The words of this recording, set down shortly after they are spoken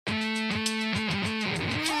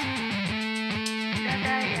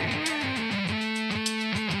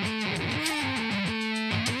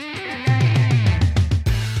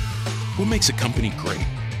makes a company great?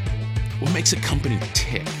 What makes a company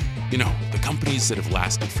tick? You know, the companies that have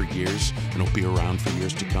lasted for years and will be around for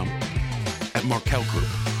years to come. At Markel Group,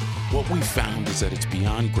 what we found is that it's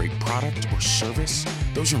beyond great product or service.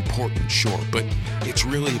 Those are important, sure, but it's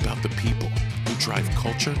really about the people who drive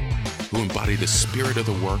culture, who embody the spirit of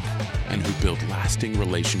the work, and who build lasting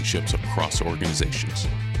relationships across organizations.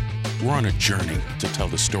 We're on a journey to tell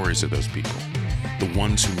the stories of those people, the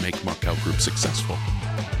ones who make Markel Group successful.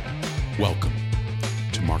 Welcome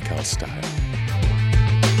to Markel Style.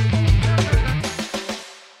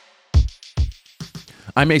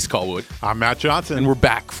 I'm Ace Callwood. I'm Matt Johnson. And we're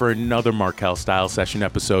back for another Markel Style Session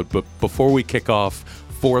episode. But before we kick off,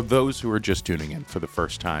 for those who are just tuning in for the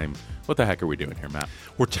first time, what the heck are we doing here, Matt?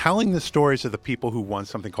 We're telling the stories of the people who won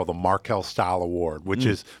something called the Markel Style Award, which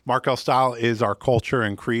is Markel Style is our culture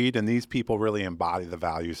and creed, and these people really embody the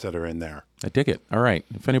values that are in there. I dig it. All right.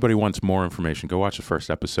 If anybody wants more information, go watch the first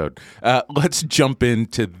episode. Let's jump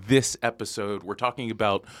into this episode. We're talking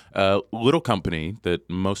about a little company that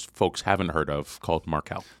most folks haven't heard of called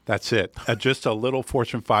Markel. That's it. Just a little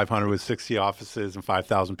Fortune 500 with 60 offices and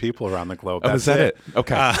 5,000 people around the globe. Is that it?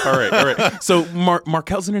 Okay. All right. So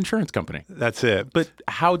Markel's an insurance company. That's it. But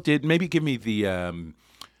maybe give me the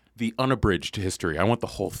unabridged history. I want the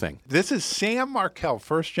whole thing. This is Sam Markel,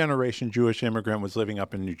 first-generation Jewish immigrant, was living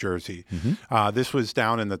up in New Jersey. This was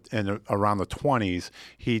down in around the 20s.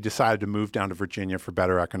 He decided to move down to Virginia for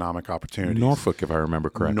better economic opportunities. Norfolk, if I remember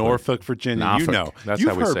correctly. Norfolk, Virginia. Norfolk. You know. That's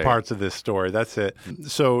You've how we heard say parts of this story. That's it.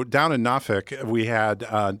 So down in Norfolk, we had,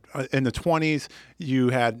 in the 20s, you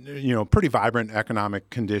had, pretty vibrant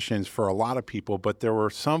economic conditions for a lot of people, but there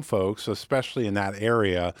were some folks, especially in that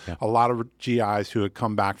area, a lot of GIs who had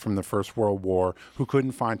come back from the First World War who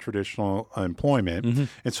couldn't find traditional employment.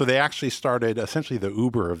 And so they actually started essentially the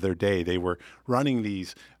Uber of their day. They were running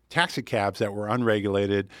these taxi cabs that were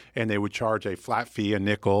unregulated, and they would charge a flat fee, a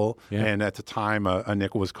nickel. And at the time, a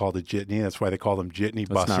nickel was called a jitney. That's why they call them jitney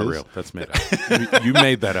buses. That's not real. That's made up. You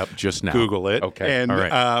made that up just now. Google it. Okay. And, all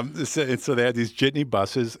right. So they had these jitney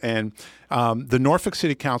buses, and the Norfolk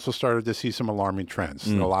City Council started to see some alarming trends.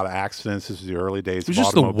 A lot of accidents. This is the early days It was of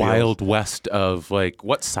just the automobiles. Wild West of,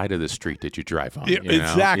 what side of the street did you drive on?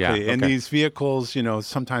 Exactly. Yeah, And okay. these vehicles,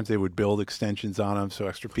 sometimes they would build extensions on them so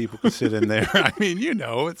extra people could sit in there. I mean,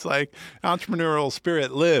 it's like entrepreneurial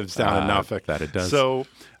spirit lives down in Norfolk. That it does. So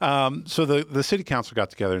the city council got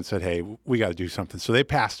together and said, hey, we got to do something. So they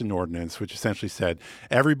passed an ordinance which essentially said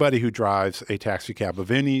everybody who drives a taxi cab of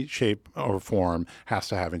any shape or form has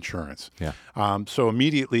to have insurance. Yeah. So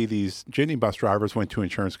immediately these jitney bus drivers went to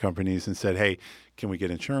insurance companies and said, hey, can we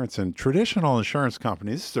get insurance? And traditional insurance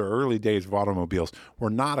companies, this is the early days of automobiles,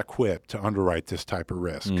 were not equipped to underwrite this type of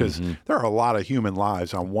risk because there are a lot of human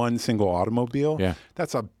lives on one single automobile. Yeah.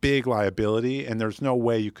 That's a big liability, and there's no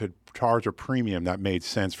way you could charge a premium that made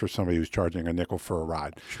sense for somebody who's charging a nickel for a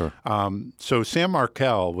ride. Sure. So Sam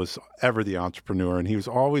Markel was ever the entrepreneur, and he was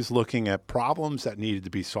always looking at problems that needed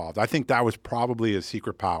to be solved. I think that was probably his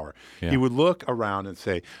secret power. Yeah. He would look around and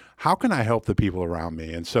say, how can I help the people around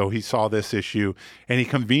me? And so he saw this issue, and he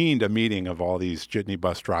convened a meeting of all these jitney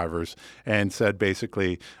bus drivers and said,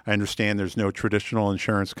 basically, I understand there's no traditional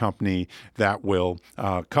insurance company that will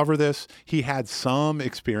cover this. He had some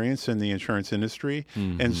experience in the insurance industry,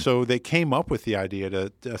 and so they came up with the idea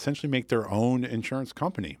to essentially make their own insurance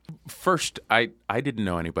company. First, I didn't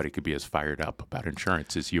know anybody could be as fired up about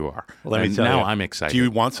insurance as you are. Let me tell now you. I'm excited. Do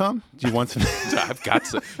you want some? I've got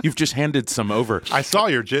some. You've just handed some over. I saw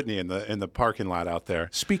your jitney in the parking lot out there.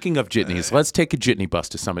 Speaking of jitneys, let's take a jitney bus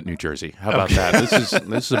to Summit, New Jersey. How about that? This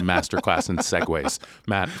is a masterclass in segues,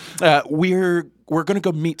 Matt. We're going to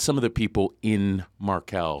go meet some of the people in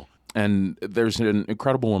Markel. And there's an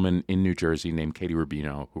incredible woman in New Jersey named Katie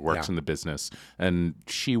Rubino who works in the business, and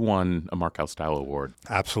she won a Markel Style Award.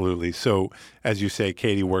 Absolutely. So, as you say,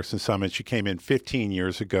 Katie works in Summit. She came in 15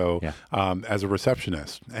 years ago as a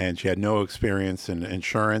receptionist, and she had no experience in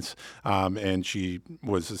insurance, and she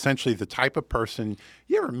was essentially the type of person,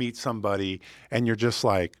 you ever meet somebody and you're just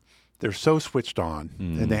like, they're so switched on,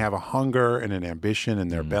 and they have a hunger and an ambition in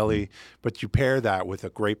their belly, but you pair that with a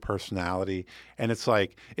great personality, and it's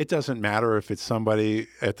like, it doesn't matter if it's somebody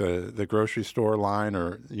at the grocery store line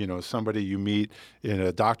or, somebody you meet in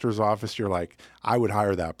a doctor's office, you're like, I would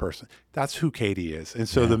hire that person. That's who Katie is. And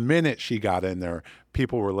so the minute she got in there,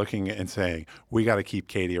 people were looking and saying, we got to keep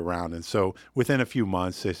Katie around. And so within a few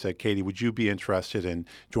months, they said, Katie, would you be interested in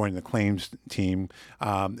joining the claims team?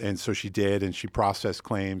 And so she did, and she processed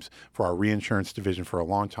claims for our reinsurance division for a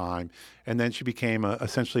long time. And then she became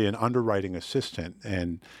essentially an underwriting assistant.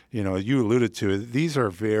 And, you alluded to it, these are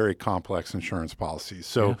very complex insurance policies.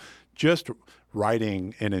 So just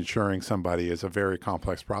writing and insuring somebody is a very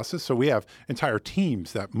complex process. So we have entire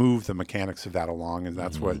teams that move the mechanics of that along, and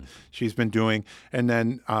that's what she's been doing. And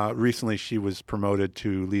then recently she was promoted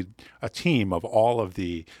to lead a team of all of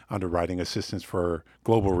the underwriting assistants for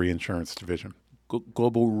global reinsurance division.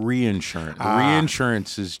 Global reinsurance.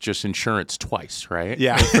 Reinsurance is just insurance twice, right?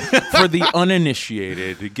 Yeah. For the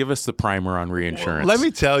uninitiated, give us the primer on reinsurance. Let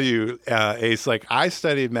me tell you, Ace, like I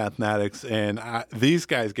studied mathematics, and these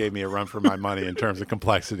guys gave me a run for my money in terms of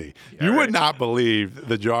complexity. You would not believe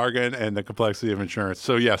the jargon and the complexity of insurance.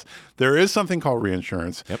 So yes, there is something called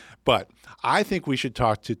reinsurance, but I think we should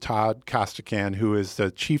talk to Todd Costican, who is the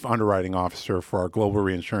Chief Underwriting Officer for our Global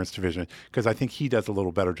Reinsurance Division, because I think he does a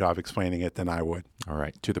little better job explaining it than I would. All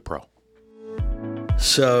right, to the pro.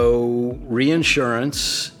 So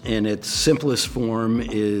reinsurance in its simplest form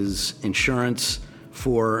is insurance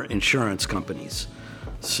for insurance companies.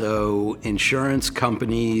 So insurance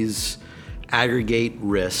companies aggregate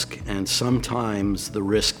risk, and sometimes the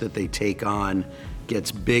risk that they take on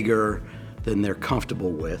gets bigger than they're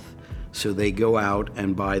comfortable with. So they go out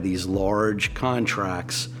and buy these large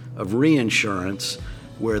contracts of reinsurance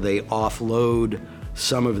where they offload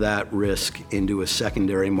some of that risk into a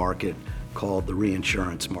secondary market called the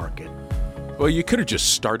reinsurance market. Well, you could have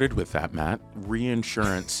just started with that, Matt.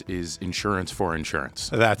 Reinsurance is insurance for insurance.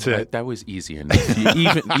 That's it. That was easy enough.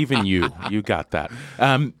 Even you got that.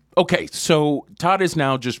 Okay, so Todd has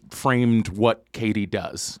now just framed what Katie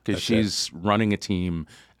does, because she's running a team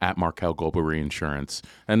at Markel Global Reinsurance.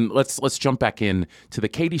 And let's jump back in to the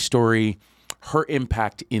Katie story. Her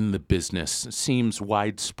impact in the business seems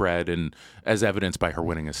widespread, and as evidenced by her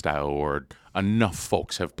winning a Style Award, enough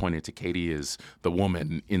folks have pointed to Katie as the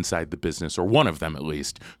woman inside the business, or one of them at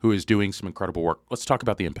least, who is doing some incredible work. Let's talk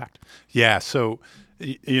about the impact. Yeah, so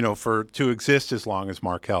to exist as long as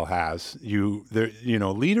Markel has,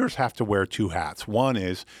 leaders have to wear two hats. One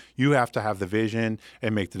is you have to have the vision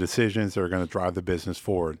and make the decisions that are going to drive the business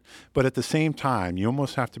forward. But at the same time, you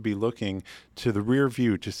almost have to be looking to the rear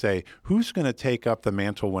view to say, who's going to take up the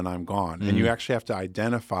mantle when I'm gone? And you actually have to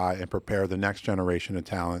identify and prepare the next generation of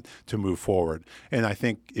talent to move forward. And I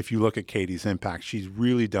think if you look at Katie's impact, she's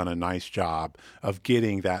really done a nice job of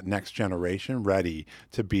getting that next generation ready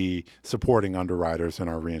to be supporting underwriters in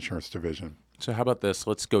our reinsurance division. So how about this?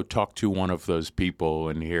 Let's go talk to one of those people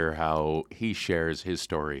and hear how he shares his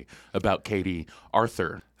story about Katie.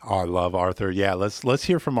 Arthur. Oh, I love Arthur. Yeah, let's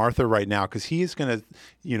hear from Arthur right now, because he is going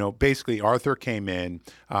to, basically Arthur came in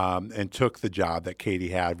and took the job that Katie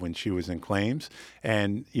had when she was in claims.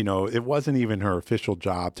 And, it wasn't even her official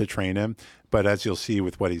job to train him. But as you'll see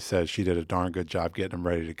with what he says, she did a darn good job getting him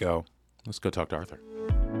ready to go. Let's go talk to Arthur.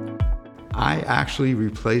 I actually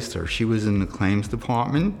replaced her. She was in the claims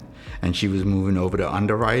department, and she was moving over to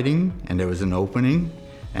underwriting, and there was an opening,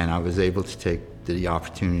 and I was able to take the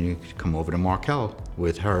opportunity to come over to Markel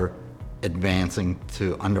with her advancing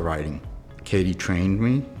to underwriting. Katie trained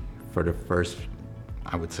me for the first,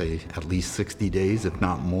 I would say, at least 60 days, if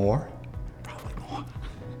not more. Probably more.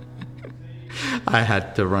 I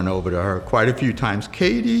had to run over to her quite a few times,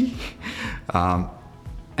 Katie,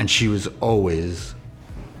 and she was always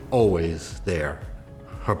there.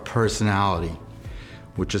 Her personality,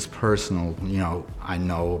 which is personal, I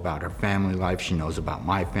know about her family life, she knows about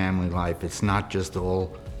my family life. It's not just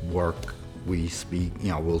all work. We speak,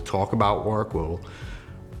 we'll talk about work,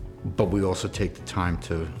 but we also take the time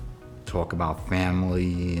to talk about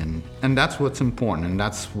family, and that's what's important, and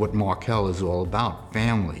that's what Markel is all about,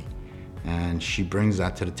 family. And she brings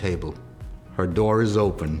that to the table. Her door is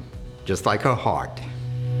open, just like her heart.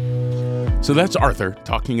 So that's Arthur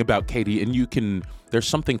talking about Katie, and there's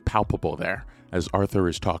something palpable there as Arthur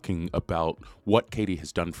is talking about what Katie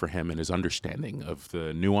has done for him and his understanding of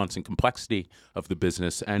the nuance and complexity of the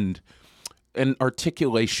business and an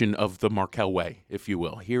articulation of the Markel way, if you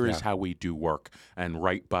will. Here is how we do work and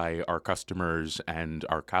right by our customers and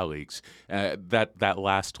our colleagues. That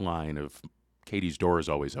last line of Katie's door is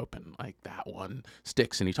always open, like that one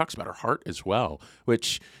sticks. And he talks about her heart as well,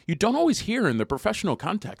 which you don't always hear in the professional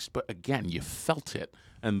context. But again, you felt it.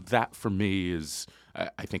 And that for me is,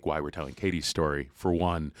 I think, why we're telling Katie's story, for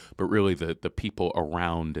one, but really the people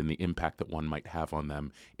around and the impact that one might have on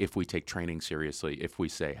them if we take training seriously, if we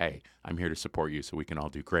say, hey, I'm here to support you so we can all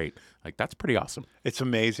do great. Like, that's pretty awesome. It's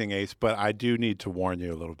amazing, Ace, but I do need to warn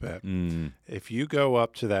you a little bit. If you go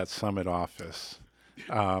up to that Summit office,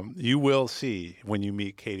 you will see when you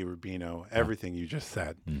meet Katie Rubino everything you just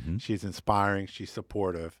said. She's inspiring, she's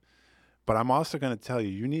supportive. But I'm also going to tell you,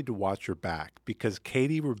 you need to watch your back, because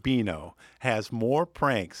Katie Rubino has more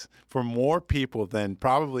pranks for more people than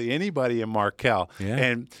probably anybody in Markel. Yeah.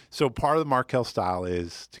 And so part of the Markel style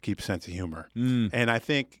is to keep a sense of humor. And I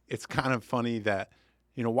think it's kind of funny that,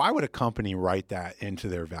 why would a company write that into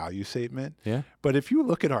their value statement? Yeah. But if you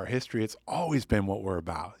look at our history, it's always been what we're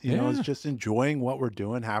about. It's just enjoying what we're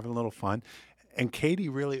doing, having a little fun. And Katie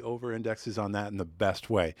really over-indexes on that in the best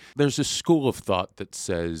way. There's a school of thought that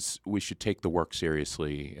says we should take the work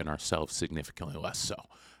seriously and ourselves significantly less so.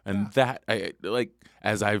 And that,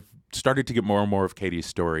 as I've started to get more and more of Katie's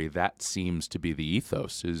story, that seems to be the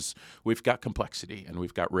ethos, is we've got complexity and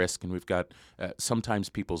we've got risk and we've got sometimes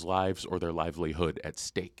people's lives or their livelihood at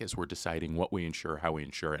stake as we're deciding what we insure, how we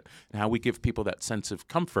insure it, and how we give people that sense of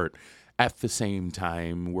comfort. At the same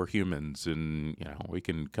time, we're humans, and we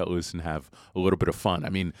can cut loose and have a little bit of fun. I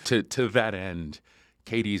mean, to that end,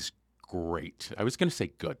 Katie's great. I was going to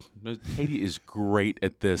say good. Katie is great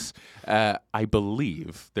at this. I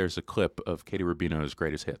believe there's a clip of Katie Rubino's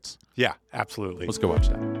greatest hits. Yeah, absolutely. Let's go watch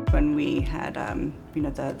that. When we had,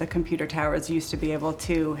 the computer towers used to be able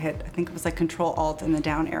to hit, I think it was like Control-Alt and the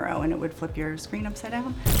down arrow, and it would flip your screen upside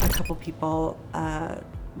down. A couple people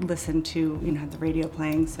listened to, the radio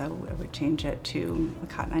playing, so I would change it to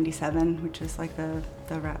Hot 97, which is like the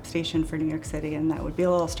rap station for New York City, and that would be a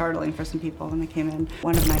little startling for some people when they came in.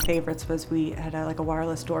 One of my favorites was we had a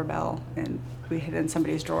wireless doorbell, and we hid it in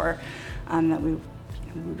somebody's drawer that we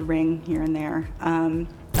would ring here and there.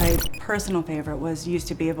 My personal favorite used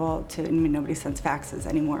to be able to, nobody sends faxes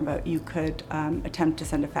anymore, but you could attempt to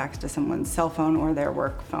send a fax to someone's cell phone or their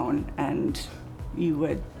work phone, and you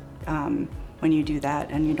would, when you do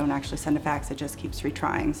that and you don't actually send a fax, it just keeps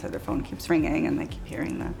retrying, so their phone keeps ringing and they keep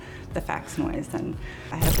hearing the fax noise. And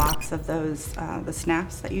I had a box of those, the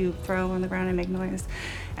snaps that you throw on the ground and make noise,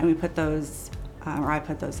 and we put those, I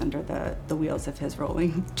put those under the wheels of his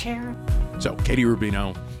rolling chair. So, Katie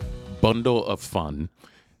Rubino, bundle of fun.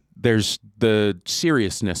 There's the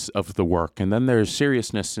seriousness of the work, and then there's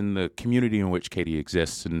seriousness in the community in which Katie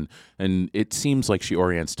exists, and it seems like she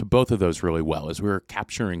orients to both of those really well. As we were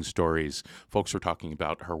capturing stories, folks were talking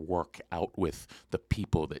about her work out with the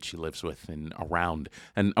people that she lives with and around,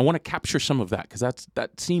 and I want to capture some of that because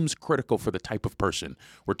that seems critical for the type of person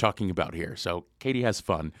we're talking about here. So Katie has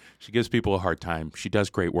fun, she gives people a hard time, she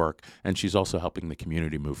does great work, and she's also helping the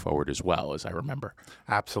community move forward as well, as I remember.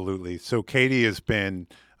 Absolutely. So Katie has been,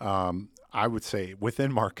 I would say,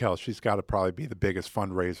 within Markel, she's got to probably be the biggest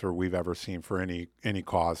fundraiser we've ever seen for any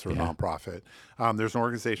cause or nonprofit. There's an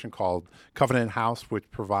organization called Covenant House, which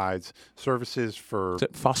provides services for... Is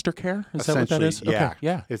it foster care? Is that what that is? Yeah. Okay.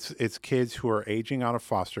 Yeah. It's kids who are aging out of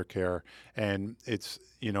foster care, and it's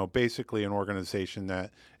basically an organization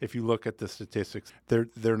that, if you look at the statistics,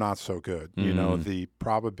 they're not so good. The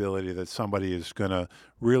probability that somebody is going to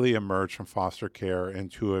really emerge from foster care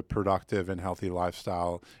into a productive and healthy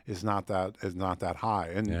lifestyle is not that high.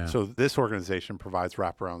 And so this organization provides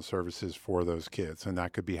wraparound services for those kids, and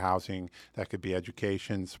that could be housing, that could be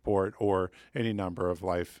education, support, or any number of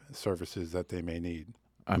life services that they may need.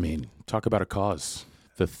 I mean, talk about a cause.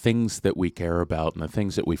 The things that we care about and the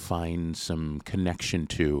things that we find some connection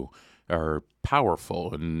to are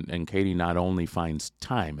powerful. And Katie not only finds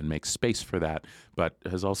time and makes space for that, but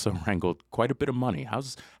has also wrangled quite a bit of money.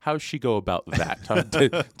 How's she go about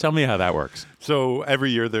that? Tell me how that works. So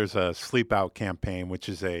every year there's a Sleep Out campaign, which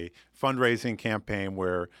is a fundraising campaign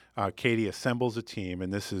where Katie assembles a team,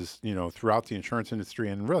 and this is throughout the insurance industry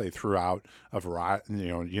and really throughout a variety,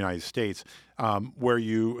 United States, where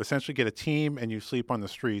you essentially get a team and you sleep on the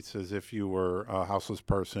streets as if you were a houseless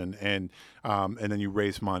person, and then you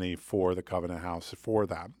raise money for the Covenant House for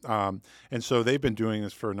that. And so they've been doing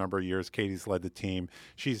this for a number of years. Katie's led the team.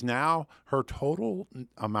 She's now, her total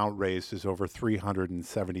amount raised is over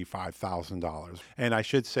 $375,000. And I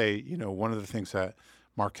should say, one of the things that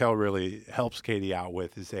Markel really helps Katie out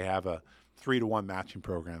with is they have a 3-to-1 matching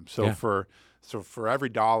program. So for every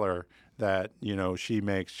dollar that she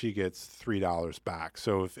makes, she gets $3 back.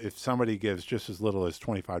 So if somebody gives just as little as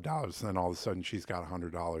 $25, then all of a sudden she's got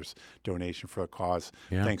 $100 donation for the cause,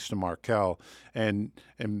 thanks to Markel. And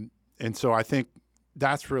so I think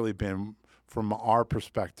that's really been, from our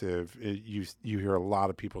perspective, you hear a lot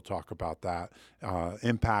of people talk about that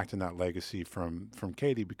impact and that legacy from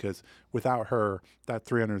Katie, because without her, that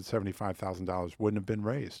 $375,000 wouldn't have been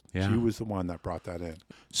raised. Yeah. She was the one that brought that in.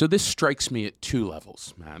 So this strikes me at two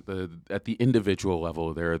levels, Matt. At the individual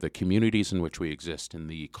level, there are the communities in which we exist and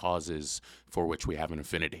the causes for which we have an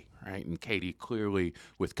affinity, right? And Katie, clearly,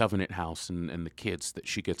 with Covenant House and the kids that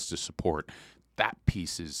she gets to support, that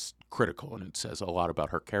piece is critical, and it says a lot about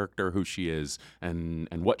her character, who she is, and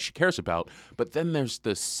what she cares about. But then there's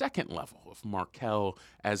the second level of Markel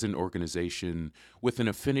as an organization with an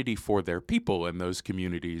affinity for their people and those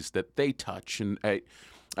communities that they touch. And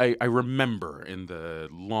I remember in the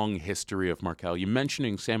long history of Markel, you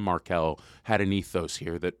mentioning Sam Markel had an ethos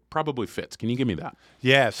here that probably fits. Can you give me that?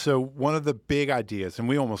 Yeah, so one of the big ideas, and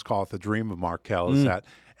we almost call it the dream of Markel, is that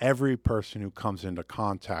every person who comes into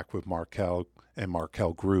contact with Markel and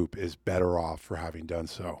Markel Group is better off for having done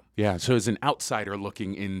so. Yeah, so as an outsider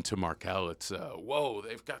looking into Markel, it's, whoa,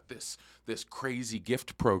 they've got this crazy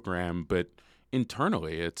gift program, but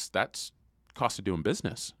internally that's cost of doing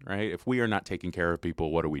business, right? If we are not taking care of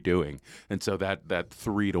people, what are we doing? And so that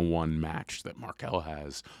 3-to-1 match that Markel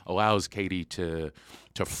has allows Katie to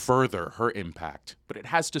further her impact, but it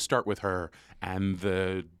has to start with her and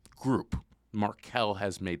the group. Markel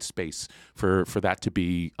has made space for that to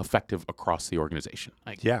be effective across the organization.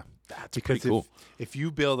 Yeah, that's because pretty cool. If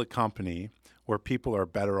you build a company where people are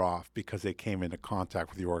better off because they came into contact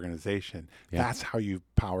with the organization, that's how you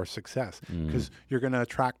power success. Because you're going to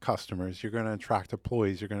attract customers, you're going to attract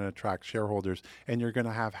employees, you're going to attract shareholders, and you're going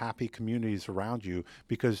to have happy communities around you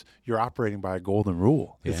because you're operating by a golden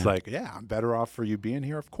rule. It's like, I'm better off for you being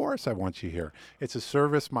here. Of course I want you here. It's a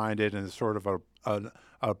service-minded and sort of an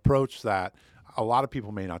approach that a lot of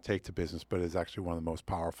people may not take to business, but is actually one of the most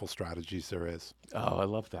powerful strategies there is. Oh, I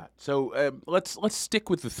love that. So let's stick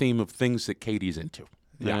with the theme of things that Katie's into.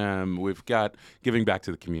 Yeah. We've got giving back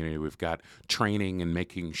to the community. We've got training and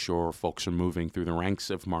making sure folks are moving through the ranks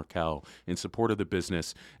of Markel in support of the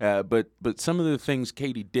business. But some of the things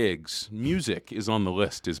Katie digs, music is on the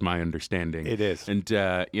list, is my understanding. It is. And,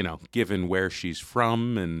 given where she's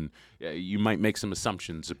from, and you might make some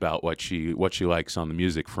assumptions about what she likes on the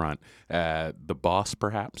music front. The boss,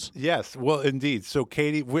 perhaps? Yes, well, indeed. So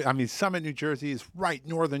Katie, Summit, New Jersey is right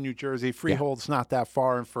northern New Jersey. Freehold's not that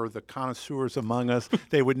far, and for the connoisseurs among us,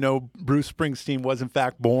 they would know Bruce Springsteen was in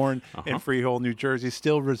fact born in Freehold, New Jersey,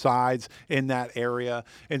 still resides in that area.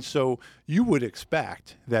 And so you would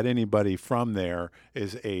expect that anybody from there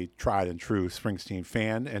is a tried and true Springsteen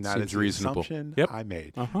fan, and that is the assumption I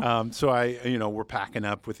made. So we're packing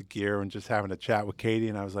up with the gear and just having a chat with Katie,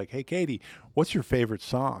 and I was like, hey, Katie, what's your favorite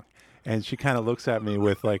song? And she kind of looks at me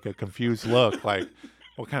with like a confused look, like,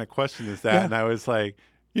 what kind of question is that? And I was like,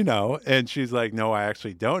 and she's like, no, I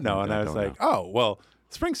actually don't know. And I was like, oh, well,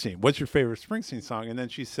 Springsteen, what's your favorite Springsteen song? And then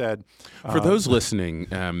she said, for those listening,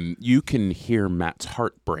 you can hear Matt's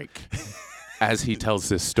heart break as he tells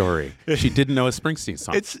this story. She didn't know a Springsteen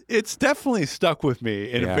song. It's definitely stuck with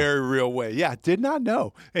me in a very real way. Yeah, did not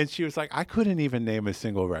know. And she was like, I couldn't even name a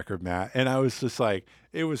single record, Matt. And I was just like,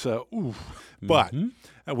 it was a oof. But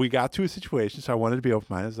we got to a situation, so I wanted to be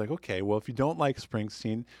open-minded. I was like, okay, well, if you don't like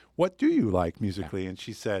Springsteen, what do you like musically? And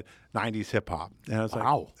she said 90s hip-hop. And I was like,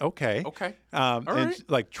 okay. Okay. And right.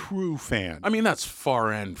 like, true fan. I mean, that's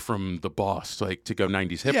far end from the boss, like, to go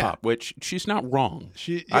 90s hip-hop, which she's not wrong.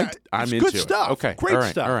 I'm it's into good stuff. It. Okay. Great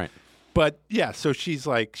stuff. All right. But yeah, so she's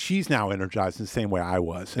now energized in the same way I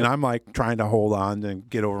was. And I'm like trying to hold on and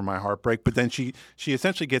get over my heartbreak. But then she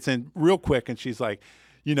essentially gets in real quick and she's like,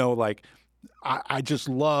 I just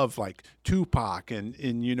love like Tupac and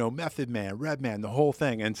Method Man, Redman, the whole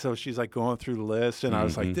thing. And so she's like going through the list, and I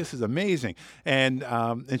was like, this is amazing. And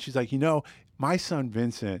she's like, my son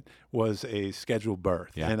Vincent was a scheduled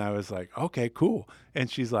birth. Yeah. And I was like, okay, cool. And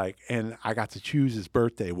she's like, and I got to choose his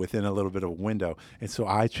birthday within a little bit of a window. And so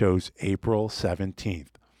I chose April 17th.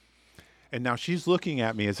 And now she's looking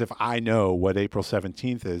at me as if I know what April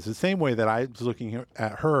 17th is, the same way that I was looking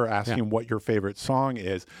at her asking what your favorite song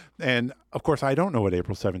is. And, of course, I don't know what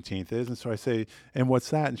April 17th is. And so I say, and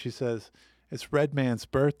what's that? And she says, it's Redman's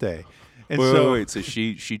birthday. And wait. So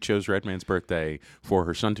she chose Redman's birthday for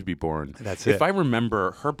her son to be born. That's it. If I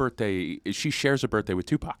remember, her birthday, she shares a birthday with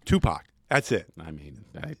Tupac. That's it. I mean,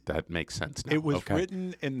 that makes sense now. It was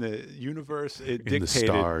written in the universe. It dictated. In the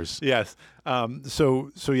stars. Yes.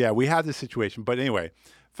 So yeah, we had this situation. But anyway,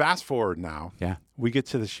 fast forward now. Yeah. We get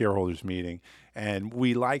to the shareholders meeting, and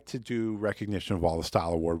we like to do recognition of all the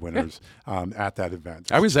Style Award winners at that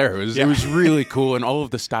event. I was there. It was really cool, and all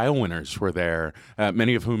of the Style winners were there,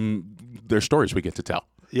 many of whom their stories we get to tell.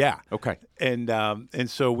 Yeah. Okay. And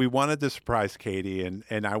so we wanted to surprise Katie,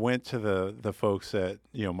 and I went to the folks at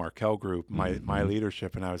Markel Group, my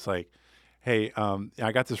leadership, and I was like, hey,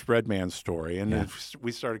 I got this Redman story, and then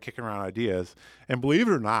we started kicking around ideas, and believe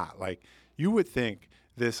it or not, like you would think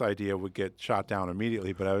this idea would get shot down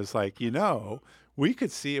immediately, but I was like, we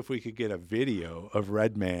could see if we could get a video of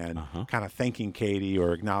Redman kind of thanking Katie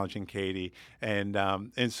or acknowledging Katie, and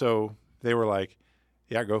so they were like,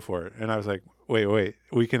 yeah, go for it, and I was like, wait,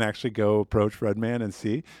 we can actually go approach Redman and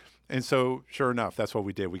see. And so, sure enough, that's what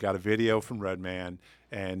we did. We got a video from Redman,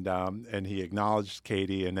 and he acknowledged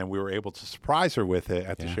Katie, and then we were able to surprise her with it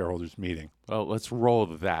at the shareholders meeting. Well, let's roll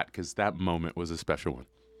that, because that moment was a special one.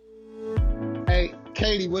 Hey,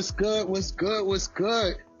 Katie, what's good? What's good? What's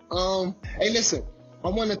good? Hey, listen, I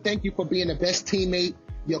want to thank you for being the best teammate.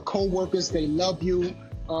 Your coworkers, they love you.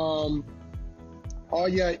 All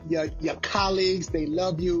your colleagues, they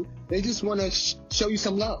love you. They just want to show you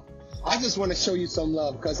some love. I just want to show you some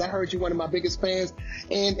love because I heard you're one of my biggest fans,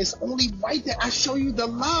 and it's only right that I show you the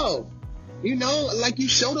love. You know, like you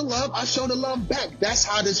show the love, I show the love back. That's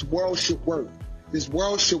how this world should work. This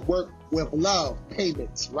world should work with love,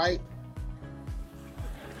 payments, right?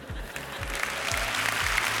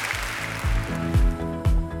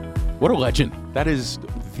 What a legend. That is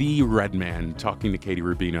the Redman talking to Katie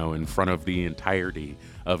Rubino in front of the entirety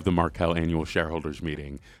of the Markel annual shareholders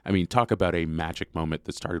meeting. I mean, talk about a magic moment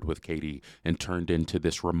that started with Katie and turned into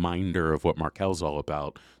this reminder of what Markel's all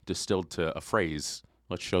about, distilled to a phrase,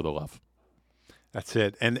 let's show the love. That's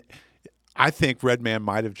it. And I think Redman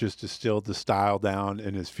might have just distilled the style down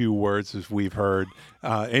in as few words as we've heard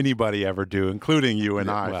anybody ever do, including you and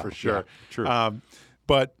I, for sure. Yeah, true.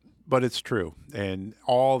 But it's true. And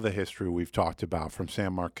all the history we've talked about from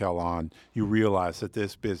Sam Markel on, you realize that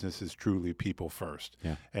this business is truly people first.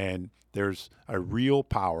 Yeah. And there's a real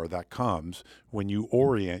power that comes when you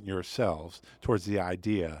orient yourselves towards the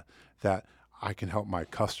idea that I can help my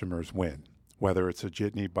customers win, whether it's a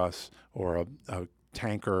jitney bus or a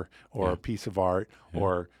tanker or a piece of art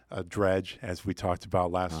or a dredge, as we talked about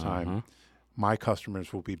last time. My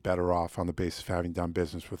customers will be better off on the basis of having done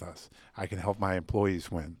business with us. I can help my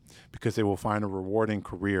employees win because they will find a rewarding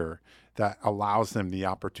career that allows them the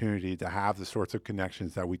opportunity to have the sorts of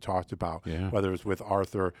connections that we talked about, whether it's with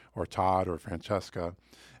Arthur or Todd or Francesca.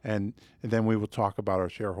 And then we will talk about our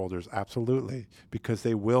shareholders, absolutely, because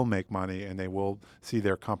they will make money and they will see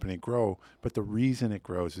their company grow. But the reason it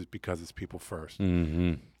grows is because it's people first.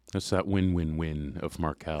 Mm-hmm. That's that win-win-win of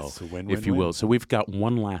Markel, It's a win-win-win. if you will. So we've got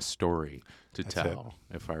one last story to That's tell,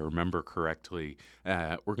 if I remember correctly.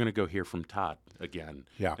 We're going to go hear from Todd again.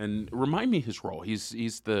 Yeah. And remind me his role. He's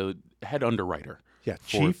the head underwriter. Yeah,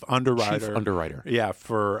 chief underwriter. Chief underwriter. Yeah,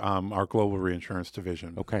 for our global reinsurance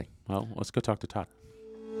division. Okay. Well, let's go talk to Todd.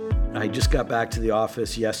 I just got back to the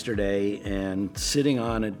office yesterday, and sitting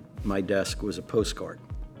on my desk was a postcard.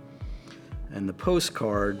 And the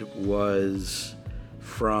postcard was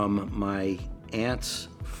from my aunt's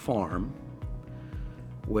farm,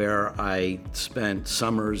 where I spent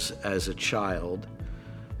summers as a child.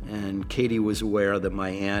 And Katie was aware that my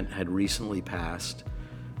aunt had recently passed.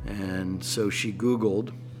 And so she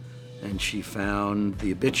Googled, and she found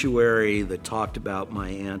the obituary that talked about my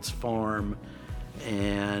aunt's farm.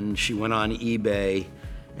 And she went on eBay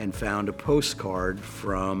and found a postcard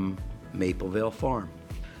from Maplevale Farm.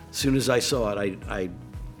 As soon as I saw it, I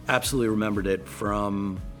absolutely remembered it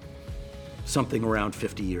from something around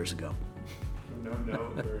 50 years ago. No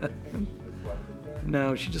note or anything?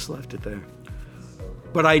 No, she just left it there.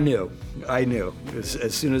 But I knew.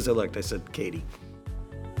 As soon as I looked, I said, Katie.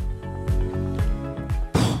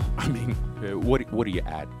 I mean, what do you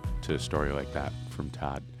add to a story like that from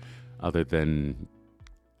Todd, other than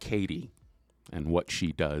Katie and what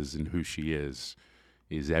she does and who she is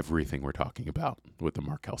everything we're talking about with the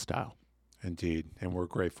Markel style. Indeed, and we're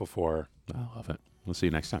grateful for her. I love it. We'll see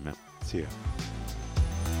you next time, man. See you.